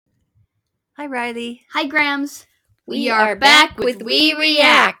Hi, Riley. Hi, Grams. We are back with We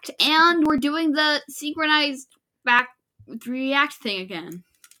React. And we're doing the synchronized back with React thing again.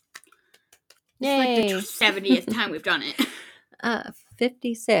 It's like the Yay. 70th time we've done it.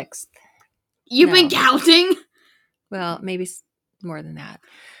 56th. You've been No. counting? Well, maybe more than that.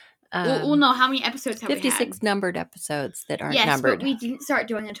 Well, no, how many episodes have we had? 56 numbered episodes that aren't yes, numbered. but we didn't start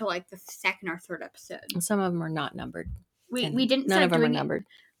doing it until like the second or third episode. And some of them are not numbered. We And didn't none start of them are doing it. numbered.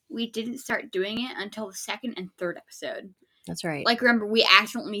 We didn't start doing it until the second and third episode. That's right. Like, remember, we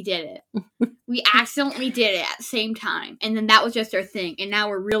accidentally did it. We accidentally did it at the same time. And then that was just our thing. And now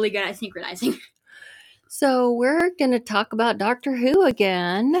we're really good at synchronizing. So we're going to talk about Doctor Who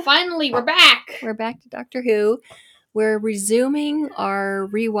again. Finally, we're back. We're back to Doctor Who. We're resuming our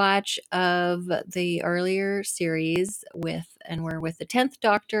rewatch of the earlier series and we're with the 10th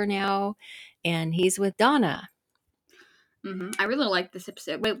Doctor now, and he's with Donna. I really like this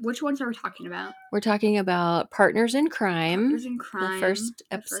episode. Wait, which ones are we talking about? We're talking about Partners in Crime, Partners in Crime, the first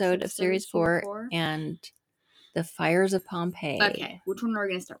episode of Series 4, and The Fires of Pompeii. Okay, which one are we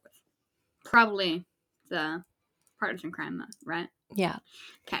going to start with? Probably the Partners in Crime, right? Yeah.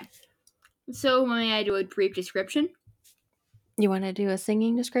 Okay. So, may I do a brief description? You want to do a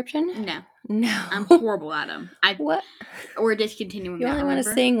singing description? No. No. I'm horrible at them. What? We're discontinuing You that, only want to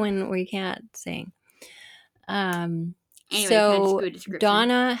remember? sing when we can't sing. Anyway, So can I just do a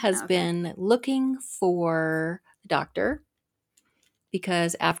Donna has Okay. been looking for the doctor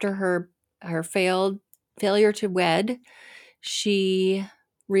because after her failure to wed, she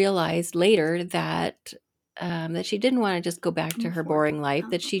realized later that that she didn't want to just go back to her boring life,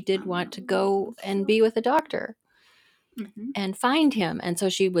 that she did want to go and be with a doctor and find him. And so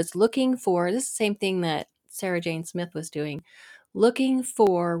she was looking for, this is the same thing that Sarah Jane Smith was doing, looking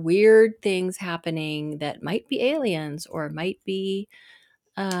for weird things happening that might be aliens or might be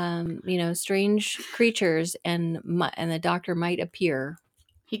strange creatures, and the doctor might appear.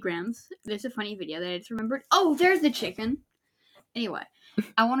 Hey, Grams, there's a funny video that I just remembered. Oh, there's the chicken. Anyway,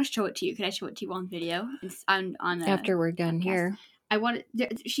 I want to show it to you. Can I show it to you on video? It's on After we're done podcast. here.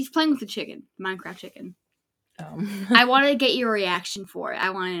 She's playing with the chicken, Minecraft chicken. Oh. I want to get your reaction for it.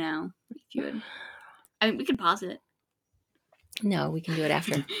 I want to know if you would. I mean, we can pause it. No, we can do it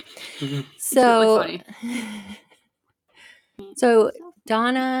after. So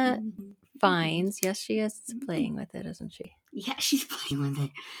Donna finds, yes, she is playing with it, isn't she? Yeah, she's playing with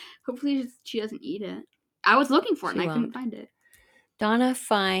it. Hopefully she doesn't eat it. I was looking for it and I couldn't find it. Donna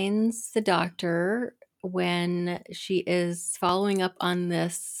finds the doctor when she is following up on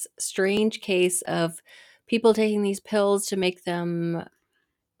this strange case of people taking these pills to make them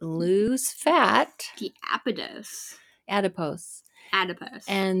lose fat. The Adipose. Adipose.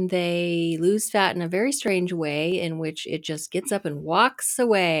 And they lose fat in a very strange way in which it just gets up and walks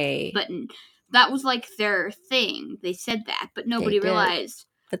away. But that was like their thing. They said that, but nobody realized.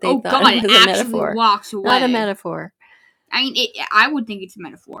 But they thought it was a metaphor. Walks away. Not a metaphor. I mean, I would think it's a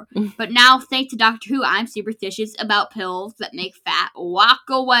metaphor. But now, thanks to Doctor Who, I'm superstitious about pills that make fat walk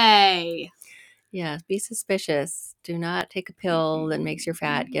away. Yeah, be suspicious. Do not take a pill that makes your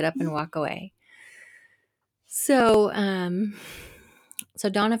fat get up and walk away. So, so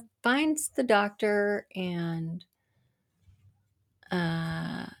Donna finds the doctor and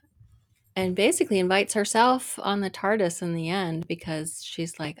basically invites herself on the TARDIS in the end, because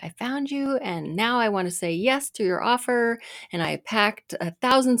she's like, I found you and now I want to say yes to your offer, and I packed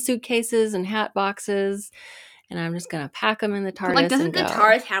 1,000 suitcases and hat boxes and I'm just going to pack them in the TARDIS. But doesn't the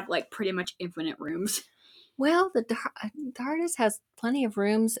TARDIS have pretty much infinite rooms? Well, the TARDIS has plenty of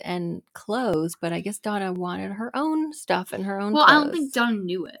rooms and clothes, but I guess Donna wanted her own stuff and her own clothes. I don't think Donna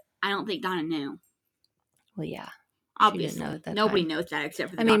knew it. I don't think Donna knew. Well, yeah. Obviously. Nobody knows that except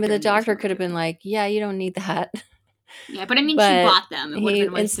for the doctor. But the doctor could have been like, yeah, you don't need that. Yeah, but she bought them.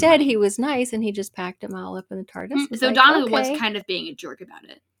 Instead, he was nice and he just packed them all up in the TARDIS. So Donna was kind of being a jerk about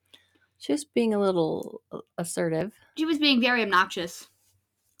it. She was being a little assertive. She was being very obnoxious.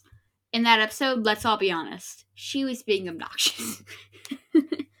 In that episode, let's all be honest, she was being obnoxious.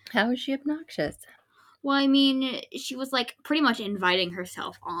 How was she obnoxious? Well, I mean, she was pretty much inviting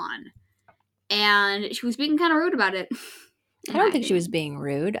herself on. And she was being kind of rude about it. I don't think she was being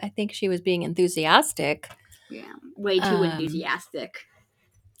rude. I think she was being enthusiastic. Yeah, way too enthusiastic.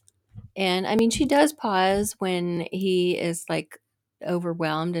 And I mean, she does pause when he is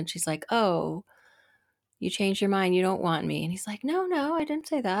overwhelmed and she's like, oh, you changed your mind. You don't want me. And he's like, no, I didn't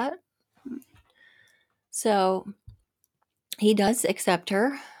say that. So he does accept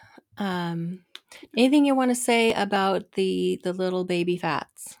her. Anything you want to say about the little baby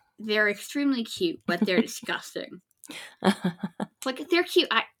fats? They're extremely cute, but they're disgusting. Like, they're cute.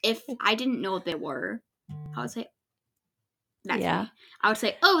 If I didn't know what they were, I would say, that's Yeah. me. I would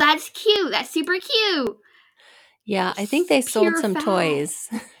say, oh, that's cute. That's super cute. Yeah, I think they sold Pure some fat. toys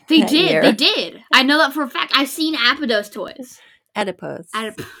They that did. year. They did. I know that for a fact. I've seen Appados toys. Adipose.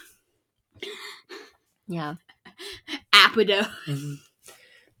 Appados. Yeah. Appados.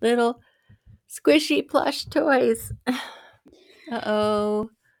 Little squishy plush toys. Uh-oh.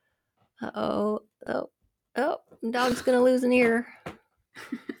 Uh-oh. Oh, dog's gonna lose an ear.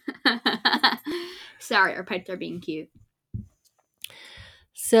 Sorry, our pets are being cute.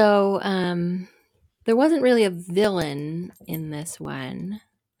 So, there wasn't really a villain in this one.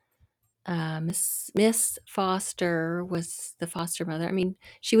 Miss Foster was the foster mother. I mean,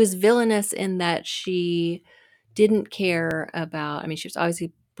 she was villainous in that she didn't care about. I mean, she was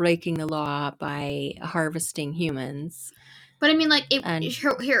obviously breaking the law by harvesting humans. But I mean, like, And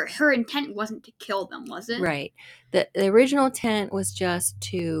her intent wasn't to kill them, was it? right, the original intent was just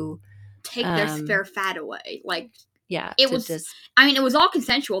to take their spare fat away. Like, yeah, it was. I mean, it was all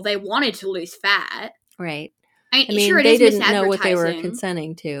consensual. They wanted to lose fat. Right. I mean, sure, it they is didn't know what they were misadvertising.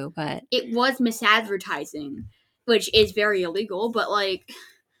 consenting to, but It was misadvertising, which is very illegal. But like,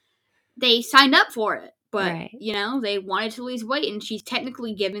 they signed up for it. But right. you know, they wanted to lose weight, and she's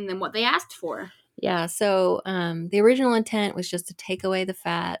technically giving them what they asked for. Yeah. So the original intent was just to take away the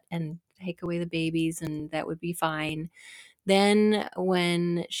fat and take away the babies, and that would be fine. Then,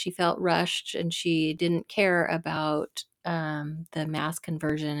 when she felt rushed and she didn't care about the mass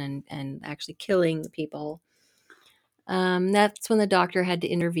conversion and actually killing the people, that's when the doctor had to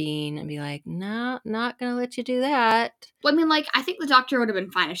intervene and be like, "No, not gonna let you do that." Well, I mean, like, I think the doctor would have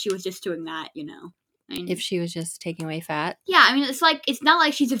been fine if she was just doing that. You know, I mean, If she was just taking away fat. Yeah, I mean, it's like, it's not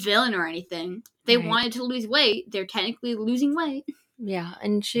like she's a villain or anything. They Right. wanted to lose weight. They're technically losing weight. Yeah,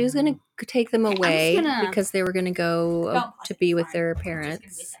 and she was going to take them away because they were going to go to be with their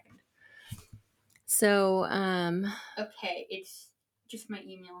parents. So, okay, it's just my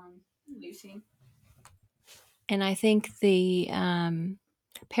email on Lucy. And I think the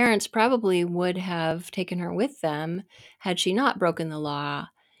parents probably would have taken her with them had she not broken the law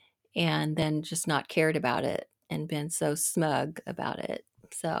and then just not cared about it and been so smug about it.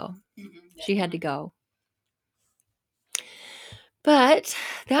 So she had to go. But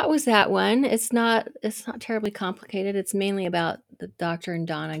that was that one. It's not terribly complicated. It's mainly about the doctor and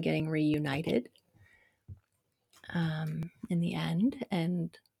Donna getting reunited in the end,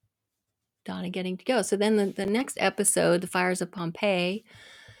 and Donna getting to go. So then the next episode, The Fires of Pompeii,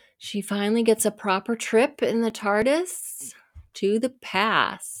 she finally gets a proper trip in the TARDIS to the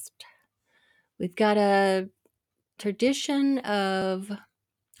past. We've got a tradition of, I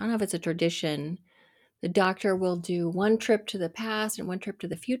don't know if it's a tradition, the doctor will do one trip to the past and one trip to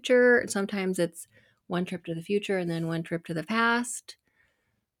the future. And sometimes it's one trip to the future and then one trip to the past.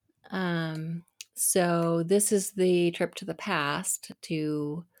 So this is the trip to the past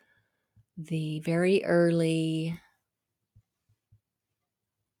to the very early,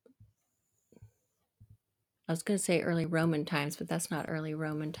 I was going to say early Roman times, but that's not early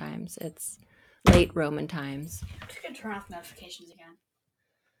Roman times. It's late Roman times. I'm just going to turn off notifications again.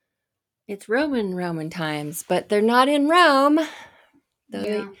 It's Roman times, but they're not in Rome.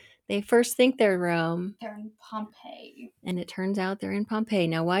 They first think they're Rome. They're in Pompeii. And it turns out they're in Pompeii.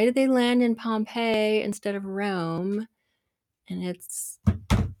 Now, why did they land in Pompeii instead of Rome? And it's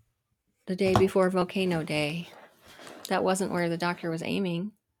the day before Volcano Day. That wasn't where the doctor was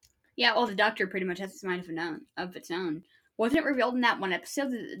aiming. Yeah, well, the doctor pretty much has its mind of its own. Wasn't it revealed in that one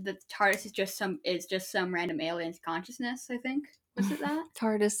episode that the TARDIS is just some random alien's consciousness, I think? Was it that?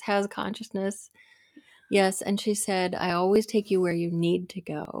 TARDIS has consciousness. Yes, and she said, I always take you where you need to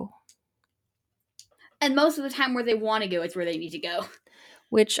go. And most of the time where they want to go is where they need to go.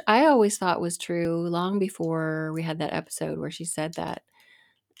 Which I always thought was true long before we had that episode where she said that.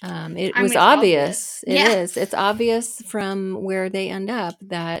 It was obvious. It is. It's obvious from where they end up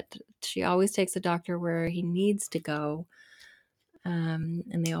that she always takes the doctor where he needs to go. And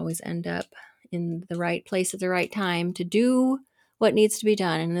they always end up in the right place at the right time to do what needs to be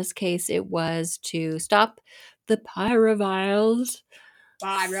done. In this case, it was to stop the Pyroviles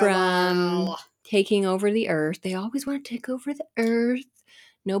from taking over the Earth. They always want to take over the Earth.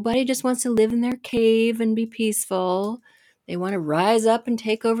 Nobody just wants to live in their cave and be peaceful. They want to rise up and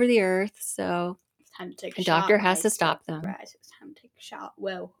take over the Earth. So it's time to take a doctor has to stop them. Rise. It's time to take a shot.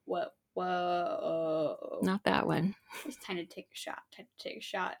 Whoa. Not that one. It's time to take a shot. Time to take a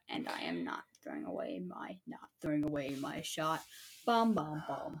shot. And I am not throwing away my shot. Bum, bum,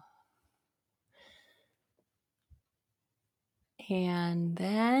 bum. And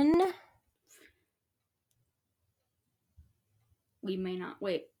then We may not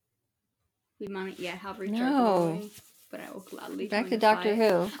wait. We might yet have reached our No. glory, but I will gladly Back join to the Doctor fight.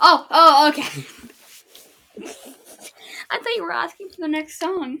 Who. Oh, okay. I thought you were asking for the next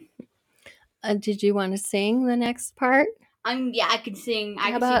song. Did you want to sing the next part? Yeah, I could sing. I How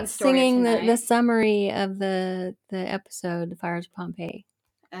could about sing Story of singing the Tonight. summary of the episode, The Fires of Pompeii?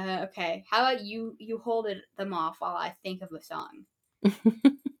 Okay. How about you hold them off while I think of the song?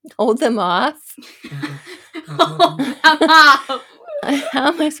 Hold them off? Hold them off. How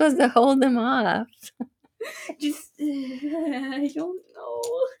am I supposed to hold them off? Just I don't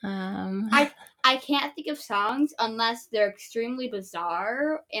know. I can't think of songs unless they're extremely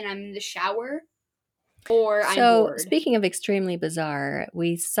bizarre and I'm in the shower or I'm bored. Speaking of extremely bizarre,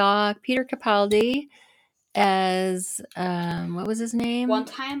 we saw Peter Capaldi as what was his name? One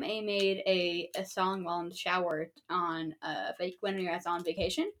time I made a song while in the shower on when we were on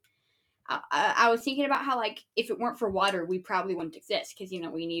vacation. I was thinking about how, like, if it weren't for water, we probably wouldn't exist because,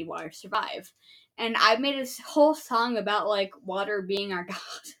 we need water to survive. And I made a whole song about, like, water being our god.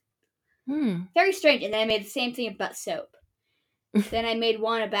 Very strange. And then I made the same thing about soap. Then I made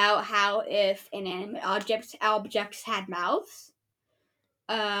one about how if inanimate objects had mouths.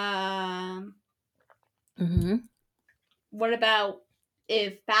 What about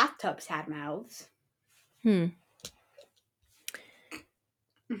if bathtubs had mouths?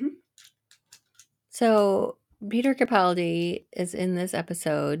 So Peter Capaldi is in this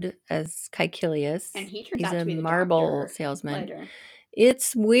episode as Caecilius. And he turns He's out to a be the marble doctor salesman. later.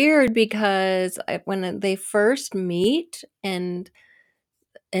 It's weird because when they first meet and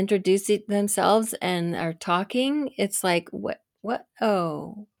introduce themselves and are talking, it's like, what?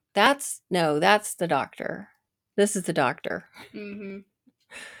 Oh, that's the doctor. This is the doctor.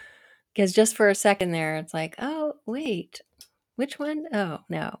 Because just for a second there, it's like, oh, wait, which one? Oh,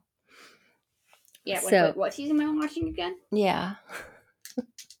 no. Yeah, so, what season am I watching again? Yeah.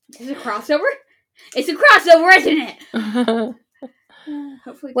 Is it a crossover? It's a crossover, isn't it?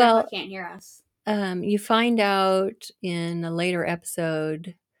 Hopefully Grandpa can't hear us. You find out in a later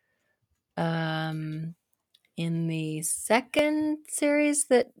episode, in the second series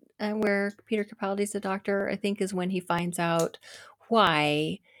that where Peter Capaldi's the doctor, I think is when he finds out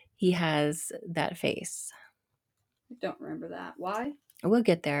why he has that face. I don't remember that. Why? We'll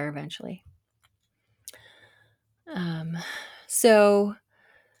get there eventually. So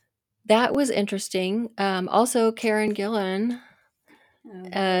that was interesting. Also, Karen Gillan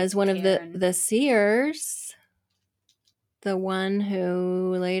as one of the seers, the one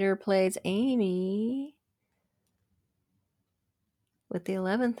who later plays Amy with the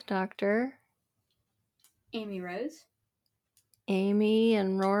 11th Doctor. Amy Rose? Amy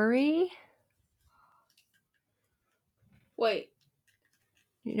and Rory? Wait.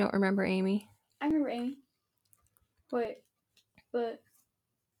 You don't remember Amy? I remember Amy. Wait. But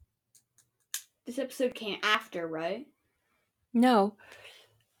this episode came after, right? No,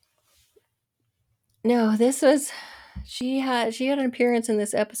 this was... She had an appearance in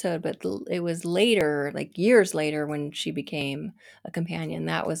this episode, but it was later, like years later, when she became a companion.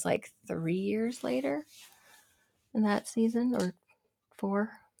 That was like 3 years later in that season, or 4.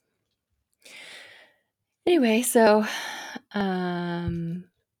 Anyway, so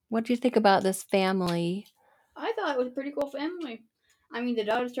what do you think about this family? I thought it was a pretty cool family. I mean, the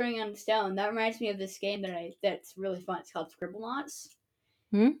daughter's turning on the stone. That reminds me of this game that's really fun. It's called Scribblenauts.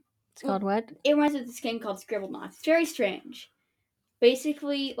 It's called what? It reminds me of this game called Scribblenauts. It's very strange.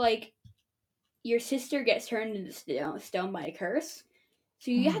 Basically, like, your sister gets turned into stone by a curse.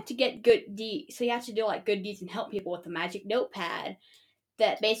 So you have to get good deeds. So you have to do like good deeds and help people with a magic notepad.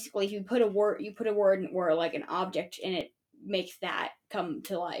 That basically, if you put a word or like an object in it, makes that come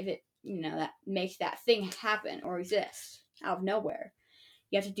to life. It that makes that thing happen or exist out of nowhere.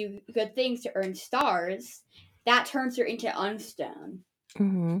 You have to do good things to earn stars. That turns her into Unstone.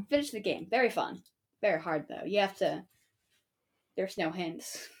 Finish the game. Very fun. Very hard though. You have to. There's no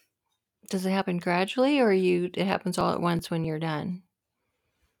hints. Does it happen gradually, or it happens all at once when you're done?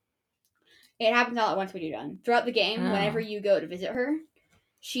 It happens all at once when you're done. Throughout the game, whenever you go to visit her,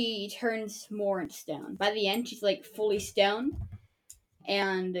 she turns more into stone. By the end, she's like fully stone,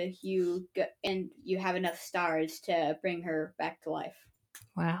 and you have enough stars to bring her back to life.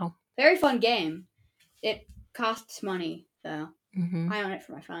 Wow. Very fun game. It costs money, though. I own it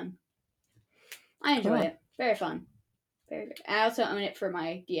for my fun. I enjoy it. Very fun. Very good. I also own it for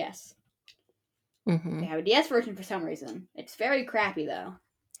my DS. They have a DS version for some reason. It's very crappy, though.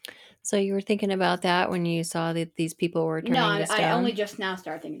 So you were thinking about that when you saw that these people were turning to stone? I only just now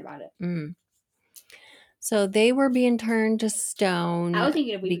started thinking about it. So they were being turned to stone I was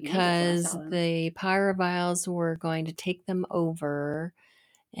thinking of Weeping Angels when I because saw them. the Pyroviles were going to take them over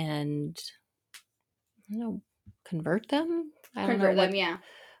and, I don't know, convert them? I don't know Convert them, yeah.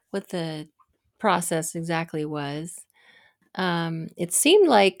 what the process exactly was. It seemed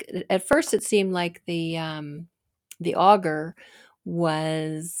like at first it seemed like the augur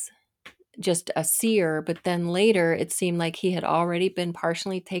was just a seer, but then later it seemed like he had already been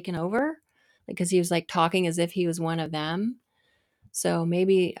partially taken over because he was like talking as if he was one of them. So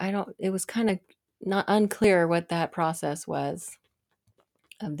maybe I don't. It was kind of not unclear what that process was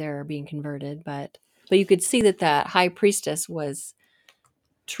of their being converted, but you could see that that high priestess was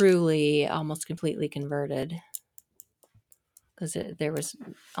truly almost completely converted because there was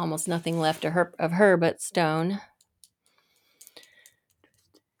almost nothing left of her but stone.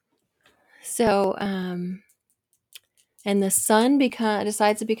 So, and the son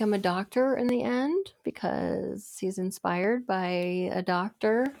decides to become a doctor in the end because he's inspired by a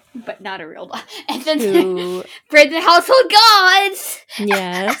doctor But not a real dog. And then who, pray the household gods!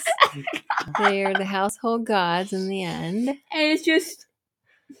 yes, they are the household gods in the end And it's just.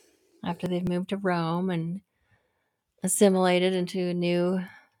 after they've moved to Rome and assimilated into a new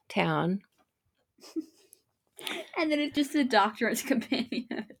town. And then it's just the doctor and his companion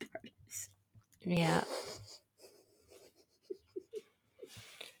at the TARDIS. Yeah.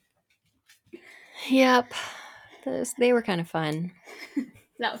 Yep. They were kind of fun.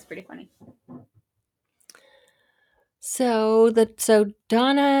 That was pretty funny. So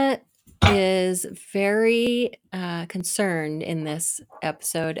Donna is very concerned in this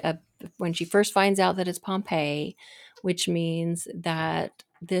episode of when she first finds out that it's Pompeii, which means that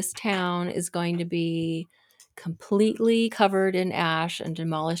this town is going to be completely covered in ash and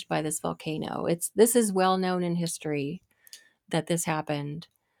demolished by this volcano. This is well known in history that this happened.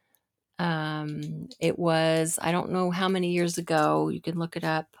 It was, I don't know how many years ago, you can look it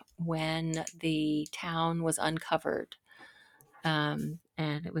up, when the town was uncovered. And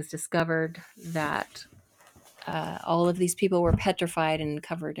it was discovered that all of these people were petrified and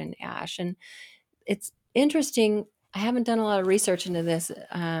covered in ash. And it's interesting. I haven't done a lot of research into this.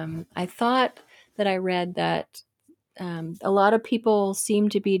 I thought that I read that a lot of people seem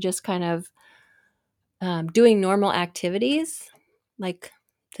to be just kind of doing normal activities, like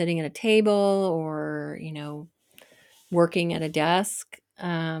sitting at a table or, working at a desk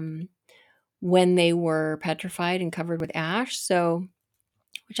when they were petrified and covered with ash. So,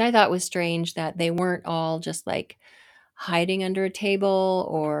 which I thought was strange that they weren't all just like hiding under a table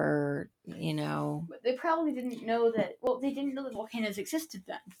or, But they probably didn't know that. Well, they didn't know that volcanoes existed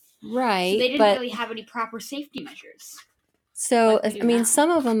then. right. So they didn't but really have any proper safety measures. so, like we do I mean, now.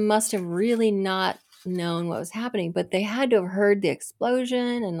 some of them must have really not known what was happening, but they had to have heard the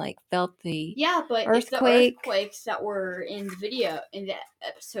explosion and like felt the Yeah, but if the earthquake. earthquakes that were in the video in that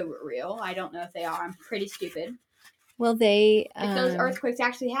episode were real, I don't know if they are. I'm pretty stupid. Well, they If those earthquakes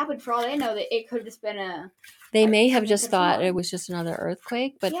actually happened, for all they know, that it could have just been a. they may have something just could thought fall. it was just another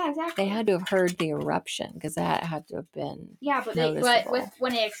earthquake, but Yeah, exactly. they had to have heard the eruption because that had to have been Yeah, but noticeable.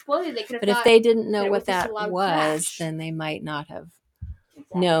 when it exploded, they could have. But thought if they didn't know that it what just a that loud was, crash. then they might not have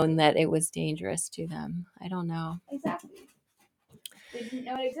Exactly. known that it was dangerous to them. I don't know. Exactly. They didn't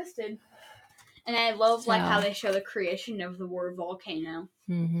know it existed. And I love like how they show the creation of the word volcano.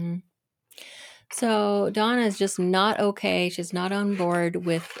 Mm-hmm. So Donna is just not okay. She's not on board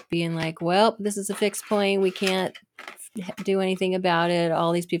with being like, well, this is a fixed point. We can't do anything about it.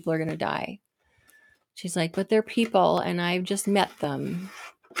 All these people are going to die. She's like, but they're people and I've just met them.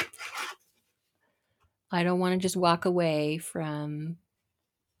 I don't want to just walk away from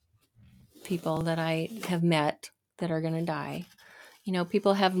people that I have met that are going to die.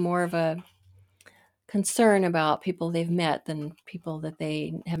 People have more of a concern about people they've met than people that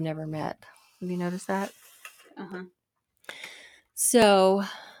they have never met. Have you noticed that? Uh-huh. So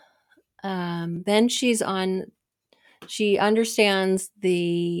then she understands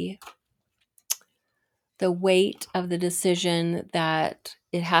the weight of the decision that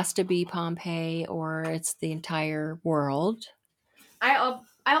it has to be Pompeii or it's the entire world.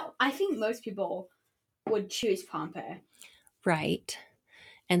 I think most people would choose Pompeii. Right.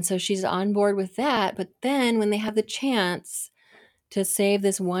 And so she's on board with that. But then when they have the chance to save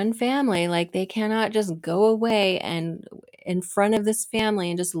this one family, like they cannot just go away and in front of this family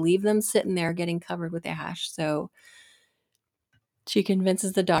and just leave them sitting there getting covered with ash. So she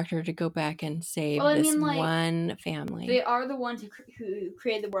convinces the doctor to go back and save one family. They are the ones who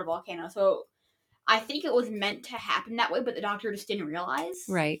created the word volcano. So I think it was meant to happen that way, but the doctor just didn't realize.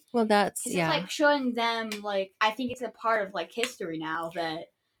 Right. Well, that's, It's like showing them, like, I think it's a part of, like, history now that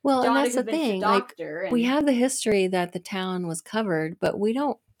Well, and Donna that's the convinced the thing. Like, doctor, we and have the history that the town was covered, but we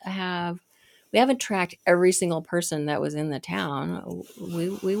haven't tracked every single person that was in the town.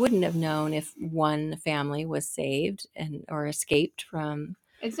 We wouldn't have known if one family was saved or escaped from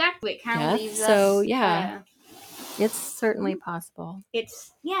exactly, it kind of death. leaves So, us. yeah, it's certainly possible.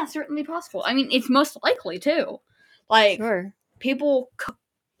 It's certainly possible. I mean, it's most likely too. Like Sure. people,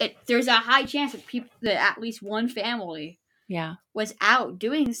 there's a high chance that at least one family Yeah. was out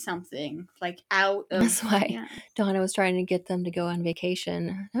doing something, like out of. That's why Yeah. Donna was trying to get them to go on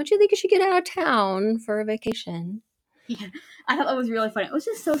vacation. Don't you think you should get out of town for a vacation? Yeah, I thought that was really funny. It was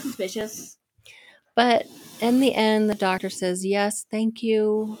just so suspicious. But in the end, the doctor says, yes, thank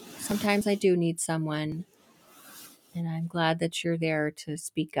you. Sometimes I do need someone. And I'm glad that you're there to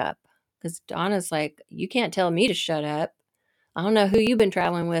speak up. Because Donna's like, you can't tell me to shut up. I don't know who you've been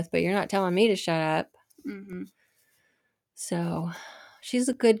traveling with, but you're not telling me to shut up. Mm-hmm. So she's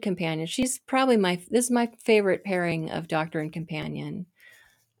a good companion. She's probably this is my favorite pairing of doctor and companion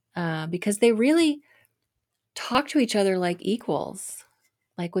because they really talk to each other like equals,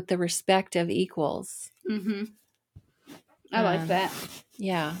 like with the respect of equals. Mm-hmm. I like that.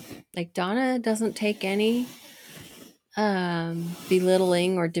 Yeah. Like Donna doesn't take any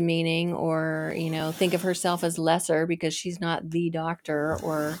belittling or demeaning or, think of herself as lesser because she's not the doctor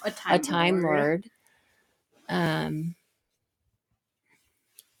or a time lord.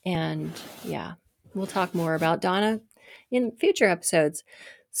 And yeah, we'll talk more about Donna in future episodes.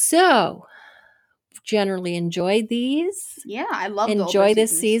 So, generally enjoy these. Yeah, I love Enjoy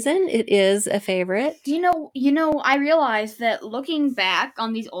this season. It is a favorite. You know, I realized that looking back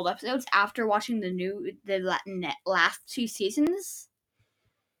on these old episodes after watching the last 2 seasons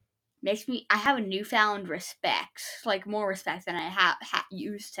makes me. I have a newfound respect, like more respect than I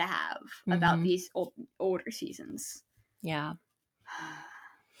used to have about these older seasons. Yeah.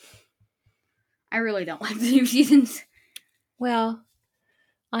 I really don't like the new seasons. Well,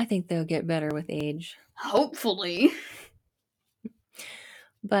 I think they'll get better with age. Hopefully.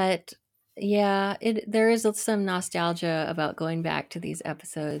 But yeah, there is some nostalgia about going back to these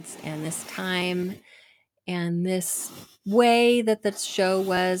episodes and this time and this way that the show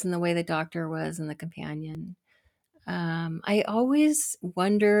was and the way the doctor was and the companion. I always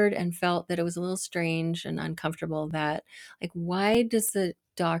wondered and felt that it was a little strange and uncomfortable that, like, why does the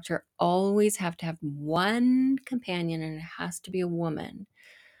doctor always have to have one companion and it has to be a woman?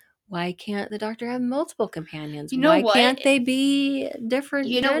 Why can't the doctor have multiple companions? You know Why what? can't they be different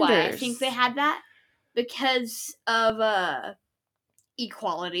You know genders? why I think they had that? Because of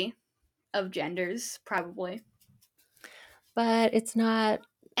equality of genders, probably. But it's not.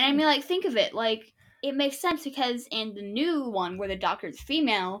 And I mean, like, think of it. Like, it makes sense because in the new one where the doctor's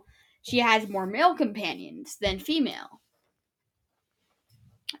female, she has more male companions than female.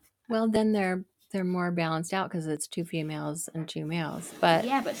 Well, then they're more balanced out because it's 2 females and 2 males. But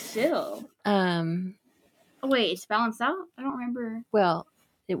yeah, but still. Oh, wait, it's balanced out? I don't remember. Well,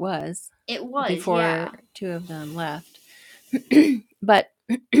 it was. It was, before 2 of them left. But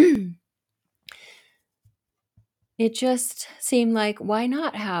it just seemed like, why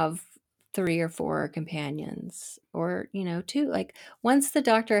not have 3 or 4 companions or, 2? Like, once the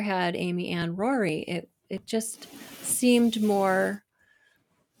doctor had Amy and Rory, it just seemed more,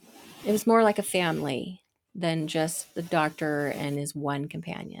 it was more like a family than just the doctor and his one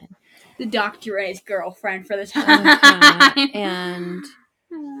companion. The doctor and his girlfriend for the time.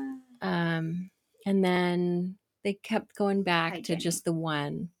 And then they kept going back to just the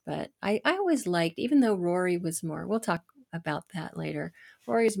one. But I always liked, even though Rory was more, we'll talk about that later.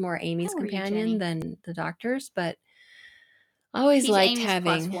 Rory's more Amy's companion than the doctor's, but I always liked Amy's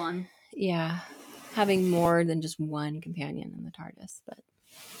having plus one. Yeah, having more than just one companion in the TARDIS. But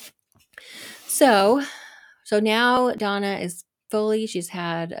so now Donna is she's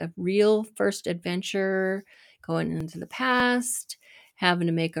had a real first adventure going into the past, having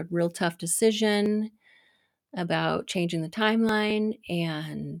to make a real tough decision about changing the timeline.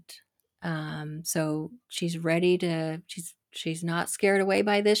 And so she's ready to, she's not scared away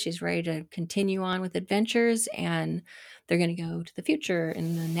by this. She's ready to continue on with adventures, and they're going to go to the future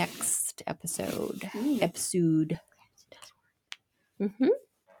in the next episode. Mm-hmm.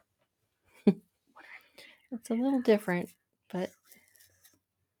 It's a little different, but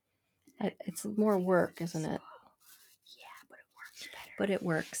it's more work, isn't it? Yeah, but it works better. But it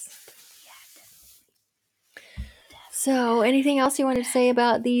works. So, anything else you wanted to say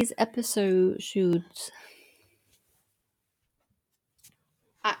about these episodes? It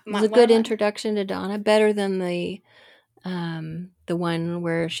was a good introduction to Donna, better than the one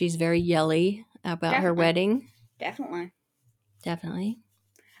where she's very yelly about her wedding. Definitely.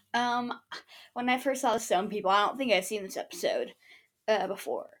 When I first saw the Stone People, I don't think I'd seen this episode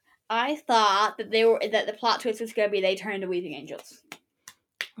before. I thought that the plot twist was gonna be they turned into weeping angels.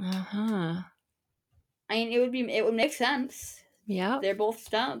 Uh-huh. I mean, it would make sense. Yeah. They're both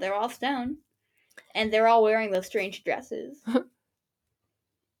stone. They're all stone, and they're all wearing those strange dresses.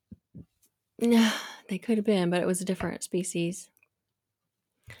 They could have been, but it was a different species.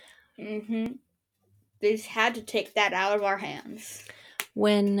 Mm-hmm. They just had to take that out of our hands.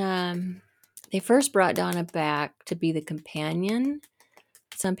 When they first brought Donna back to be the companion,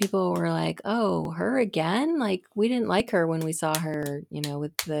 some people were like, "Oh, her again? Like we didn't like her when we saw her,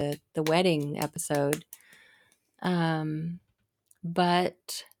 with the wedding episode."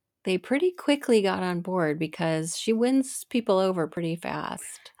 But they pretty quickly got on board because she wins people over pretty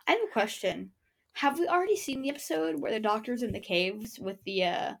fast. I have a question. Have we already seen the episode where the doctor's in the caves with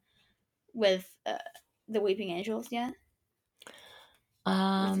the weeping angels yet?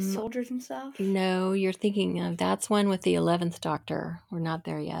 With the soldiers and stuff? No, you're thinking of that's one with the 11th Doctor. We're not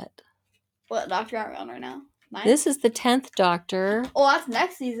there yet. What doctor are we on right now? 9th? This is the 10th Doctor. Oh, that's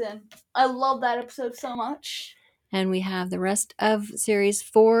next season. I love that episode so much. And we have the rest of series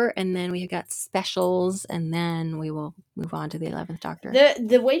 4, and then we got specials, and then we will move on to the 11th Doctor.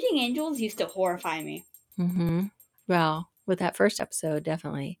 The Waiting Angels used to horrify me. Mm-hmm. Well, with that first episode,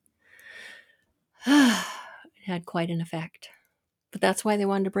 definitely. It had quite an effect. But that's why they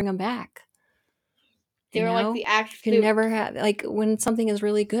wanted to bring them back. They were like the actual... You can never have... Like, when something is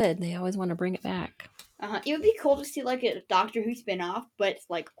really good, they always want to bring it back. It would be cool to see, like, a Doctor Who spin-off, but it's,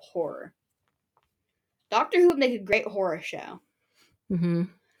 like, horror. Doctor Who would make a great horror show. Mm-hmm.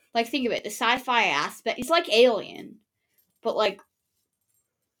 Like, think of it. The sci-fi aspect. It's like Alien. But, like...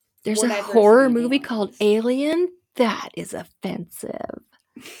 There's a horror movie called Alien? That is offensive.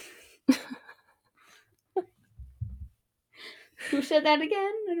 Who said that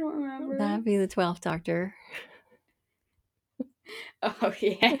again? I don't remember. That'd be the 12th Doctor. Oh,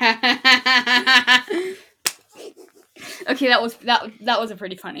 yeah. Okay, that was a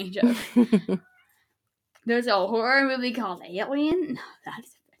pretty funny joke. There's a horror movie called Alien? No,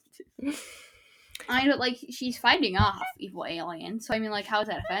 that's offensive. I know, like, she's fighting off evil aliens, so I mean, like, how is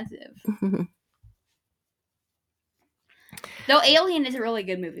that offensive? Though Alien is a really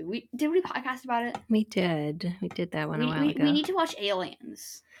good movie. Did we podcast about it? We did. We did that one a while ago. We need to watch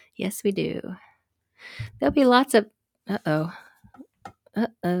Aliens. Yes, we do. There'll be lots of... Uh-oh.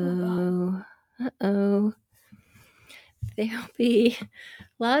 Uh-oh. Uh-oh. There'll be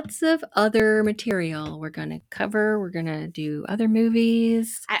lots of other material we're going to cover. We're going to do other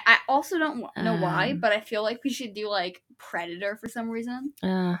movies. I also don't know why, but I feel like we should do, like, Predator for some reason.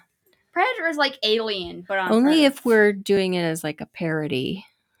 Predator is like Alien, but on only Earth. If we're doing it as, like, a parody.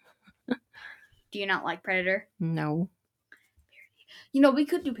 Do you not like Predator? No. We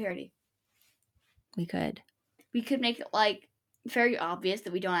could do parody. We could. We could make it, like, very obvious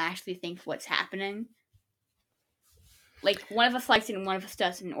that we don't actually think what's happening. Like, one of us likes it and one of us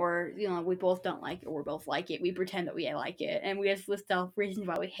doesn't, or, we both don't like it or we both like it. We pretend that we like it, and we just list off reasons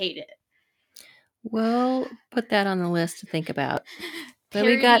why we hate it. We'll put that on the list to think about. But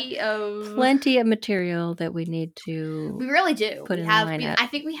we got plenty of material that we need to... We really do. Put in the lineup. I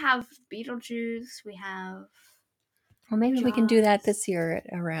think we have Beetlejuice. We have... Well, maybe we can do that this year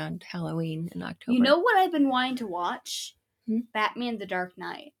around Halloween in October. You know what I've been wanting to watch? Batman the Dark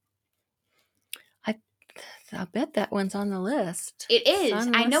Knight. I'll bet that one's on the list. It is.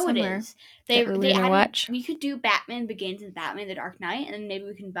 I know it is. They watch. We could do Batman Begins and Batman the Dark Knight, and then maybe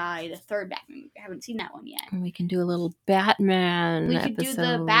we can buy the third Batman movie. I haven't seen that one yet. And we can do a little Batman episode. Do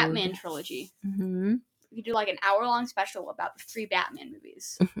the Batman trilogy. Mm-hmm. We could do like an hour-long special about the 3 Batman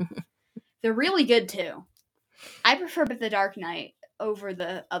movies. They're really good, too. I prefer The Dark Knight over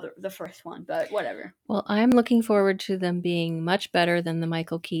the first one, but whatever. Well, I'm looking forward to them being much better than the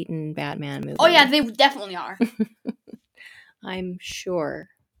Michael Keaton Batman movie. Oh yeah, they definitely are. I'm sure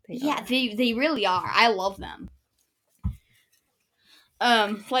they are. Yeah, they really are. I love them.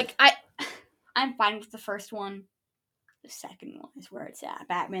 Like I'm fine with the first one. The second one is where it's at.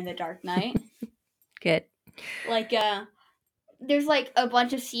 Batman the Dark Knight. Good. Like there's like a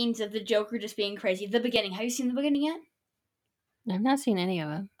bunch of scenes of the Joker just being crazy. The beginning. Have you seen the beginning yet? I've not seen any of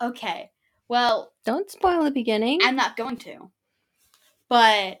them. Okay. Well, don't spoil the beginning. I'm not going to.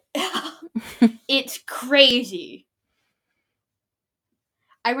 But it's crazy.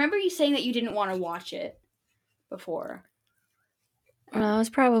 I remember you saying that you didn't want to watch it before. Well, it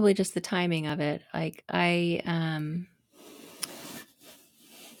was probably just the timing of it. Like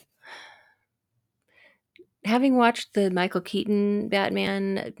having watched the Michael Keaton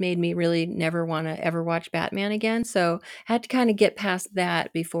Batman made me really never want to ever watch Batman again. So I had to kind of get past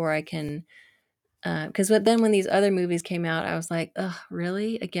that before I can. Because then when these other movies came out, I was like, ugh,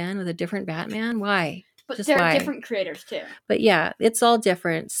 really? Again with a different Batman? Why? But Just they're why? different creators too. But yeah, it's all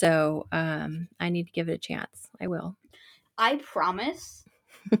different. So I need to give it a chance. I will. I promise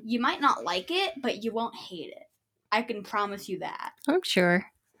you might not like it, but you won't hate it. I can promise you that. I'm sure.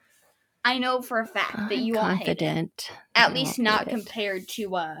 I know for a fact that I'm you won't hate it. confident. At least not compared to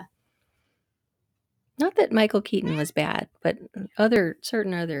Not that Michael Keaton was bad, but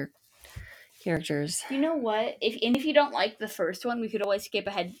certain other characters. You know what? If you don't like the first one, we could always skip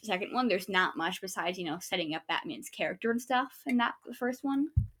ahead to the second one. There's not much besides, setting up Batman's character and stuff in the first one.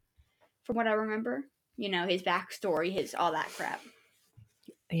 From what I remember. His backstory, his all that crap.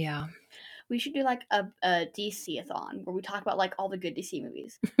 Yeah. We should do like a DC-a-thon where we talk about like all the good DC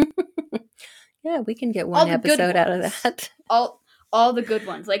movies. Yeah, we can get one episode out of that. All the good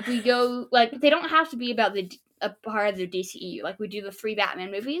ones. Like we go they don't have to be about a part of the DCEU. Like we do the 3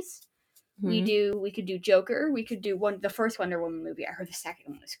 Batman movies. Mm-hmm. We could do Joker. We could do the first Wonder Woman movie. I heard the second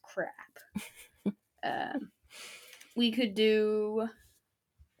one was crap. We could do.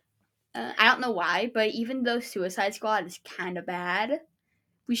 I don't know why, but even though Suicide Squad is kind of bad,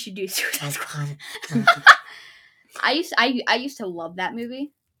 we should do Suicide Squad. I used to love that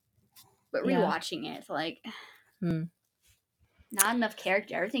movie, but rewatching it, it's like not enough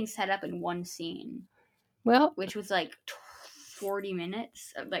character. Everything's set up in one scene. Well, which was like 40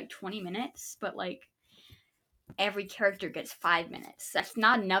 minutes, like 20 minutes, but like every character gets 5 minutes. That's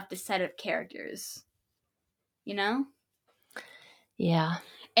not enough to set up characters. You know? Yeah.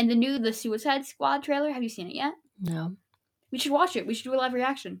 And the Suicide Squad trailer, have you seen it yet? No. We should watch it. We should do a live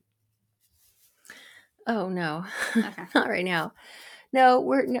reaction. Oh, no. Okay. Not right now. No,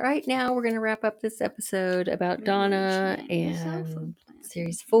 right now we're going to wrap up this episode about Donna and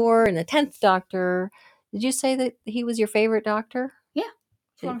Series 4 and the 10th Doctor. Did you say that he was your favorite Doctor? Yeah.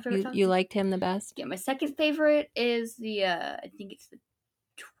 You liked him the best? Yeah, my second favorite is I think it's the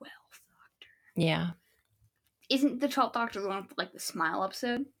 12th Doctor. Yeah. Isn't the 12th Doctor the one with like the smile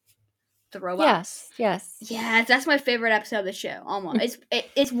episode? The robots? Yes. Yeah, that's my favorite episode of the show. Almost.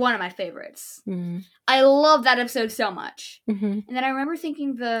 It's one of my favorites. Mm-hmm. I love that episode so much. Mm-hmm. And then I remember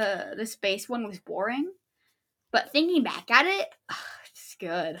thinking the space one was boring. But thinking back at it, it's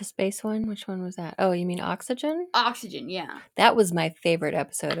good. The space one? Which one was that? Oh, you mean Oxygen? Oxygen, yeah. That was my favorite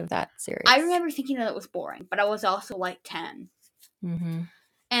episode of that series. I remember thinking that it was boring, but I was also like 10. Mm-hmm.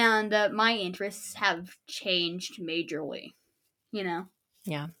 And my interests have changed majorly, Yeah.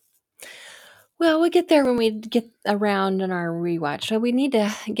 Well, we'll get there when we get around in our rewatch. So we need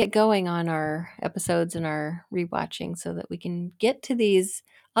to get going on our episodes and our rewatching so that we can get to these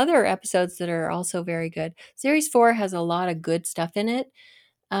other episodes that are also very good. Series 4 has a lot of good stuff in it.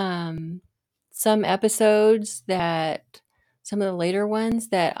 Some episodes some of the later ones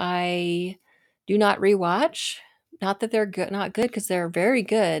that I do not rewatch. Not that they're not good, because they're very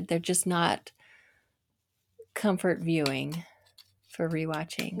good. They're just not comfort viewing for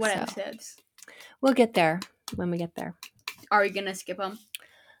rewatching. What episodes? We'll get there when we get there. Are we going to skip them?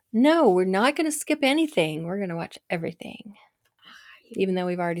 No, we're not going to skip anything. We're going to watch everything. Even though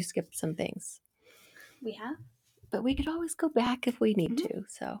we've already skipped some things. We have? But we could always go back if we need to.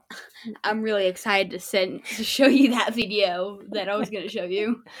 So I'm really excited to show you that video that I was going to show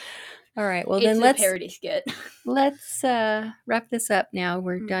you. All right. Well, then let's parody skit. Let's wrap this up now.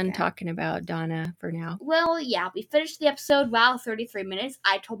 We're done talking about Donna for now. Well, yeah, we finished the episode. Wow, 33 minutes.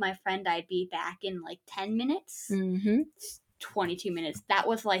 I told my friend I'd be back in like 10 minutes. Mm-hmm. 22 minutes. That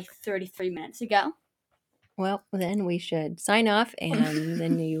was like 33 minutes ago. Well, then we should sign off, and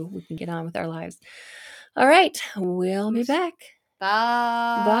then we can get on with our lives. All right. We'll be back.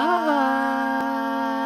 Bye. Bye.